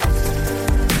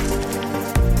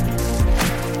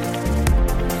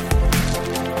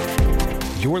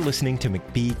You're listening to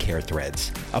McBee Care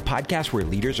Threads, a podcast where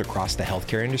leaders across the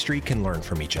healthcare industry can learn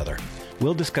from each other.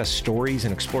 We'll discuss stories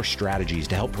and explore strategies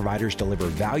to help providers deliver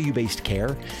value-based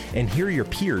care and hear your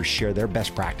peers share their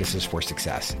best practices for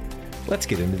success. Let's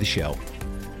get into the show.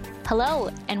 Hello,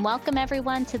 and welcome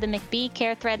everyone to the McBee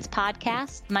Care Threads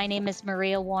podcast. My name is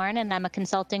Maria Warren, and I'm a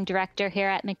consulting director here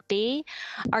at McBee.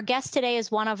 Our guest today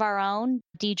is one of our own,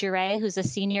 Dee Jure, who's a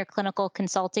senior clinical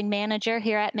consulting manager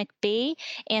here at McBee.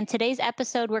 And today's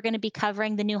episode, we're going to be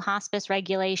covering the new hospice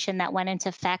regulation that went into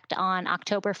effect on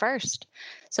October 1st.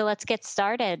 So let's get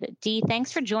started. Dee,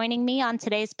 thanks for joining me on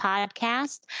today's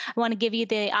podcast. I want to give you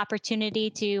the opportunity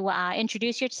to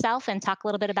introduce yourself and talk a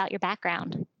little bit about your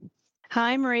background.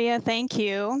 Hi, Maria. Thank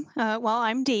you.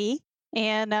 I'm Dee,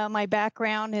 and my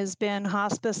background has been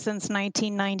hospice since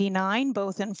 1999,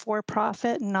 both in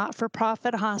for-profit and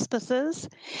not-for-profit hospices.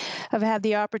 I've had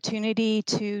the opportunity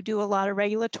to do a lot of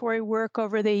regulatory work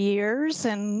over the years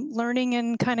and learning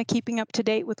and kind of keeping up to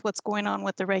date with what's going on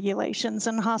with the regulations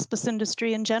and hospice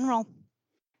industry in general.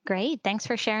 Great. Thanks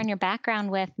for sharing your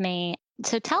background with me.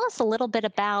 So tell us a little bit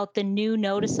about the new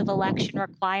notice of election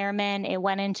requirement. It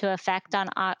went into effect on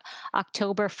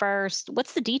October 1st.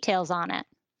 What's the details on it?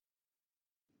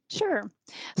 Sure.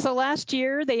 So last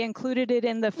year, they included it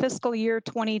in the fiscal year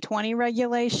 2020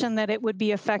 regulation that it would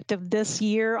be effective this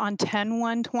year on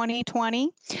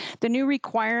 10/1/2020. The new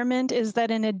requirement is that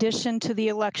in addition to the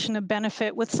election of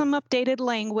benefit with some updated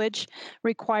language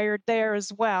required there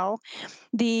as well,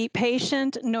 the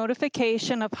patient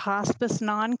notification of hospice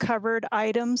non-covered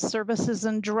items, services,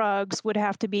 and drugs would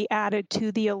have to be added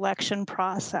to the election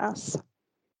process.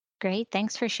 Great.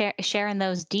 Thanks for sharing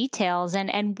those details.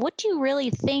 And what do you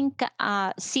really think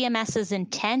CMS's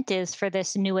intent is for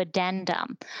this new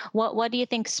addendum? What do you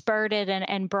think spurred it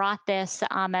and brought this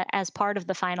as part of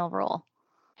the final rule?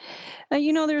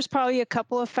 There's probably a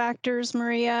couple of factors,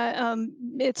 Maria.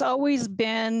 It's always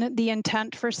been the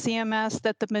intent for CMS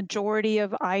that the majority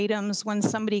of items when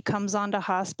somebody comes onto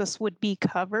hospice would be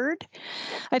covered.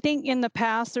 I think in the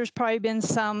past, there's probably been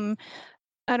some,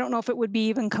 I don't know if it would be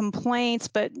even complaints,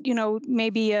 but,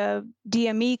 maybe a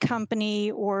DME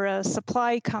company or a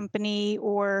supply company,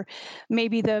 or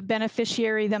maybe the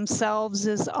beneficiary themselves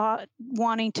is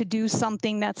wanting to do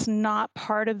something that's not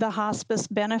part of the hospice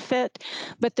benefit.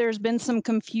 But there's been some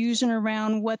confusion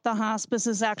around what the hospice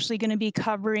is actually going to be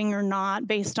covering or not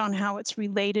based on how it's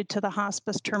related to the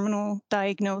hospice terminal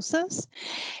diagnosis.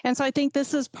 And so I think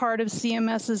this is part of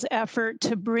CMS's effort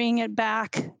to bring it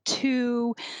back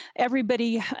to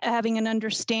everybody having an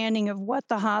understanding of what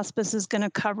the hospice is going to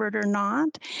cover it or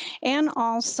not, and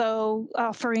also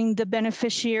offering the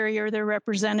beneficiary or their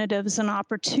representatives an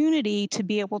opportunity to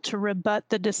be able to rebut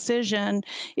the decision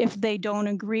if they don't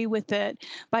agree with it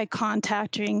by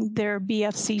contacting their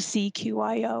BFCC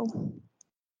QIO.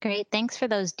 Great. Thanks for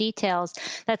those details.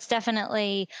 That's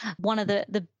definitely one of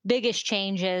the biggest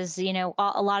changes. A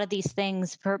lot of these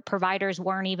things providers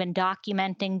weren't even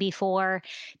documenting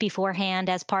beforehand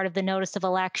as part of the notice of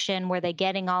election. Were they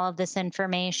getting all of this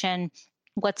information?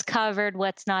 What's covered,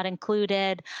 what's not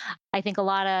included? I think a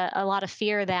lot of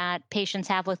fear that patients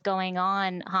have with going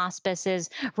on hospice is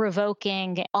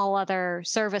revoking all other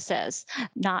services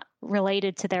not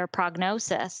related to their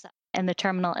prognosis and the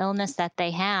terminal illness that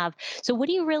they have. So what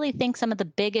do you really think some of the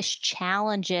biggest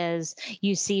challenges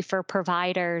you see for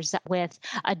providers with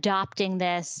adopting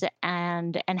this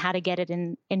and how to get it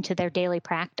into their daily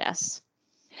practice?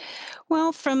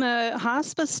 Well, from a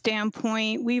hospice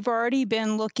standpoint, we've already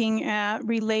been looking at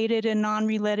related and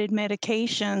non-related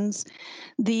medications.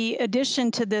 The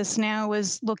addition to this now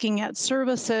is looking at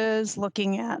services,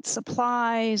 looking at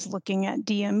supplies, looking at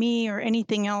DME or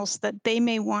anything else that they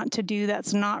may want to do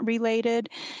that's not related,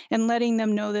 and letting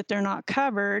them know that they're not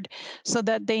covered so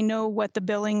that they know what the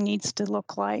billing needs to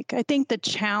look like. I think the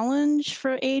challenge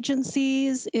for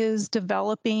agencies is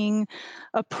developing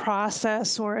a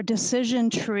process or a decision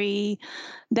tree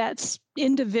that's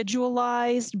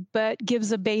individualized but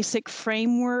gives a basic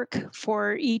framework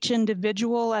for each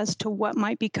individual as to what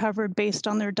might be covered based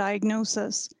on their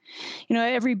diagnosis.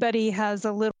 Everybody has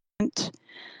a little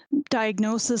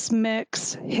diagnosis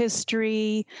mix,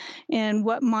 history, and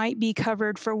what might be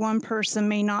covered for one person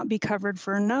may not be covered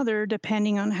for another,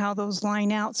 depending on how those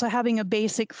line out. So having a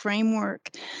basic framework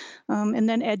and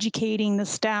then educating the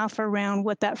staff around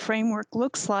what that framework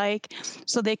looks like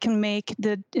so they can make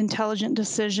the intelligent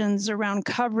decisions around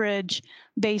coverage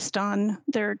based on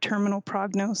their terminal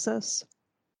prognosis.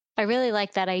 I really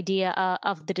like that idea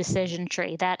of the decision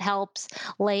tree. That helps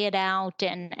lay it out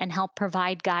and help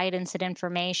provide guidance and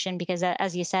information because,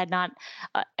 as you said, not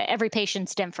every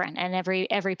patient's different, and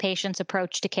every patient's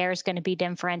approach to care is going to be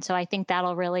different. So I think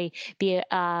that'll really be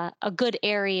a good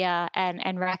area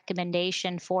and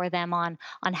recommendation for them on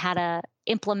how to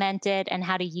implement it and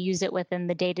how to use it within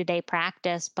the day-to-day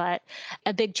practice. But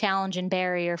a big challenge and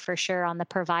barrier for sure on the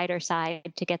provider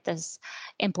side to get this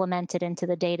implemented into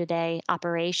the day-to-day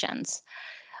operations.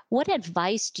 What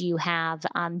advice do you have,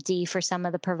 Dee, for some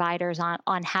of the providers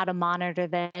on how to monitor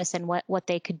this and what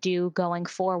they could do going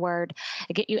forward?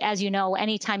 As you know,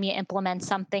 anytime you implement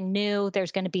something new,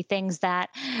 there's going to be things that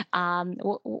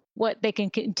what they can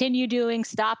continue doing,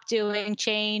 stop doing,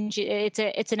 change. It's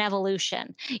an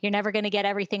evolution. You're never going to get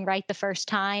everything right the first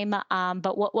time,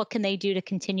 but what can they do to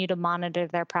continue to monitor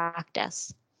their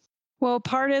practice? Well,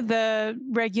 part of the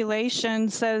regulation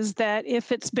says that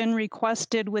if it's been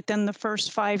requested within the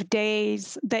first 5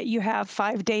 days, that you have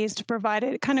 5 days to provide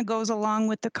it. It kind of goes along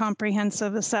with the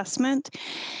comprehensive assessment.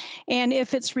 And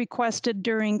if it's requested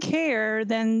during care,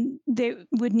 then they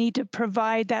would need to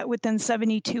provide that within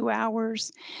 72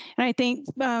 hours. And I think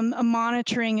a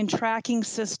monitoring and tracking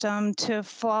system to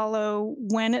follow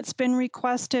when it's been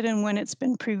requested and when it's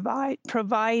been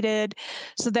provided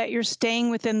so that you're staying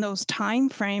within those time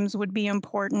frames would be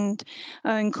important,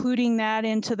 including that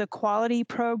into the quality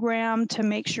program to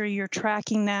make sure you're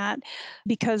tracking that,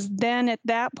 because then at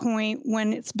that point,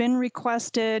 when it's been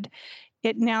requested,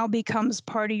 it now becomes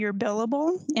part of your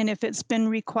billable. And if it's been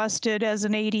requested as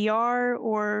an ADR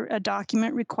or a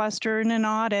document request or in an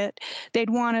audit, they'd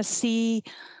want to see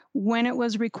when it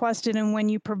was requested and when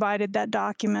you provided that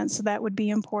document. So that would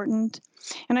be important.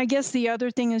 And I guess the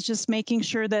other thing is just making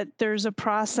sure that there's a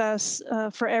process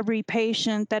for every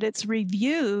patient that it's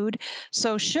reviewed.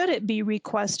 So should it be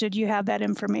requested, you have that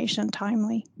information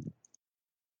timely.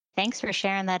 Thanks for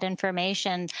sharing that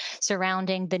information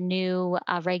surrounding the new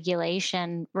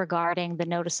regulation regarding the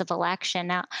notice of election.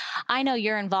 Now, I know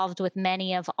you're involved with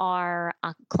many of our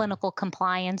clinical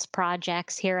compliance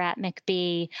projects here at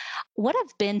McBee. What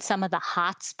have been some of the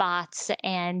hot spots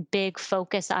and big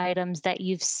focus items that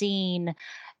you've seen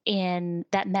in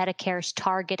that Medicare's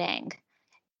targeting?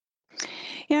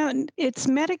 Yeah, it's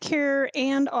Medicare,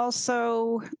 and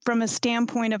also from a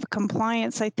standpoint of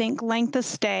compliance, I think length of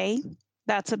stay.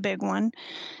 That's a big one.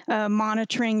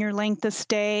 Monitoring your length of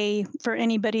stay for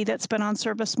anybody that's been on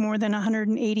service more than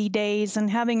 180 days and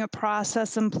having a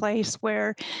process in place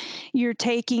where you're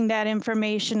taking that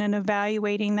information and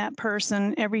evaluating that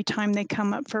person every time they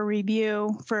come up for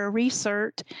review for a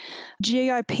recert.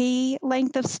 GIP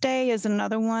length of stay is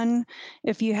another one.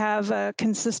 If you have a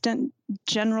consistent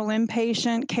general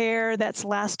inpatient care that's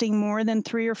lasting more than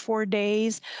 3 or 4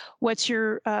 days, what's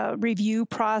your review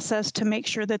process to make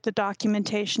sure that the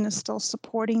documentation is still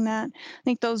supporting that? I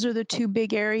think those are the two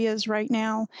big areas right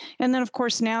now. And then, of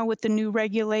course, now with the new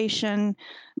regulation,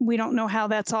 we don't know how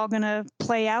that's all going to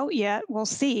play out yet. We'll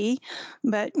see.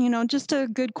 But, just a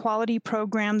good quality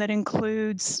program that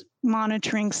includes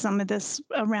monitoring some of this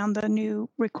around the new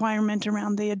requirement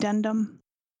around the addendum.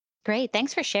 Great.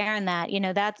 Thanks for sharing that.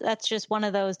 That's just one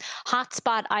of those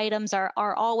hotspot items are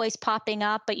always popping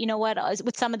up. But you know what?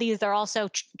 With some of these, they're also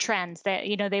trends that,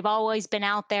 they've always been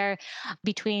out there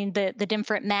between the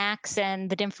different MACs and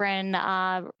the different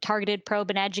targeted probe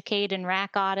and educate and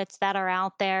RAC audits that are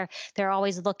out there. They're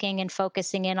always looking and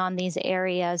focusing in on these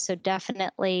areas. So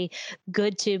definitely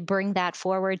good to bring that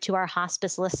forward to our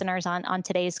hospice listeners on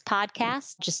today's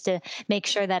podcast, just to make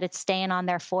sure that it's staying on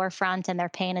their forefront and they're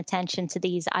paying attention to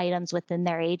these items within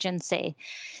their agency.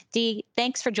 Dee,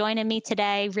 thanks for joining me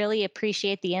today. Really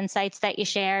appreciate the insights that you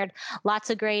shared. Lots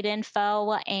of great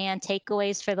info and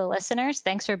takeaways for the listeners.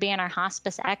 Thanks for being our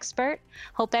hospice expert.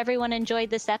 Hope everyone enjoyed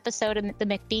this episode of the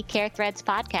McBee Care Threads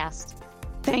podcast.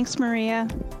 Thanks, Maria.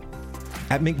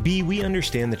 At McBee, we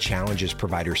understand the challenges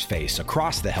providers face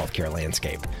across the healthcare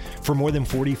landscape. For more than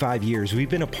 45 years, we've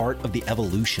been a part of the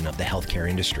evolution of the healthcare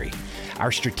industry.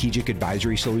 Our strategic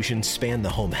advisory solutions span the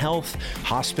home health,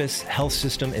 hospice, health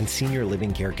system, and senior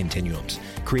living care continuums,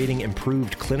 creating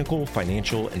improved clinical,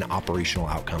 financial, and operational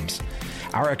outcomes.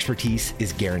 Our expertise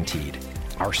is guaranteed.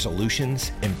 Our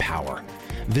solutions empower.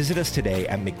 Visit us today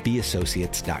at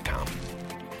mcbeeassociates.com.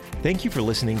 Thank you for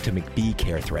listening to McBee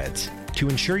Care Threads. To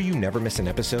ensure you never miss an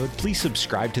episode, please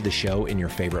subscribe to the show in your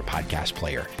favorite podcast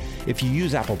player. If you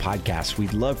use Apple Podcasts,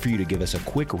 we'd love for you to give us a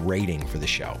quick rating for the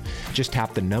show. Just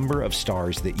tap the number of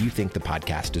stars that you think the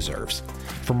podcast deserves.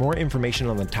 For more information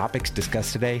on the topics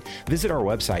discussed today, visit our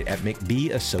website at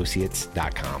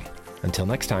mcbeeassociates.com. Until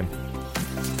next time.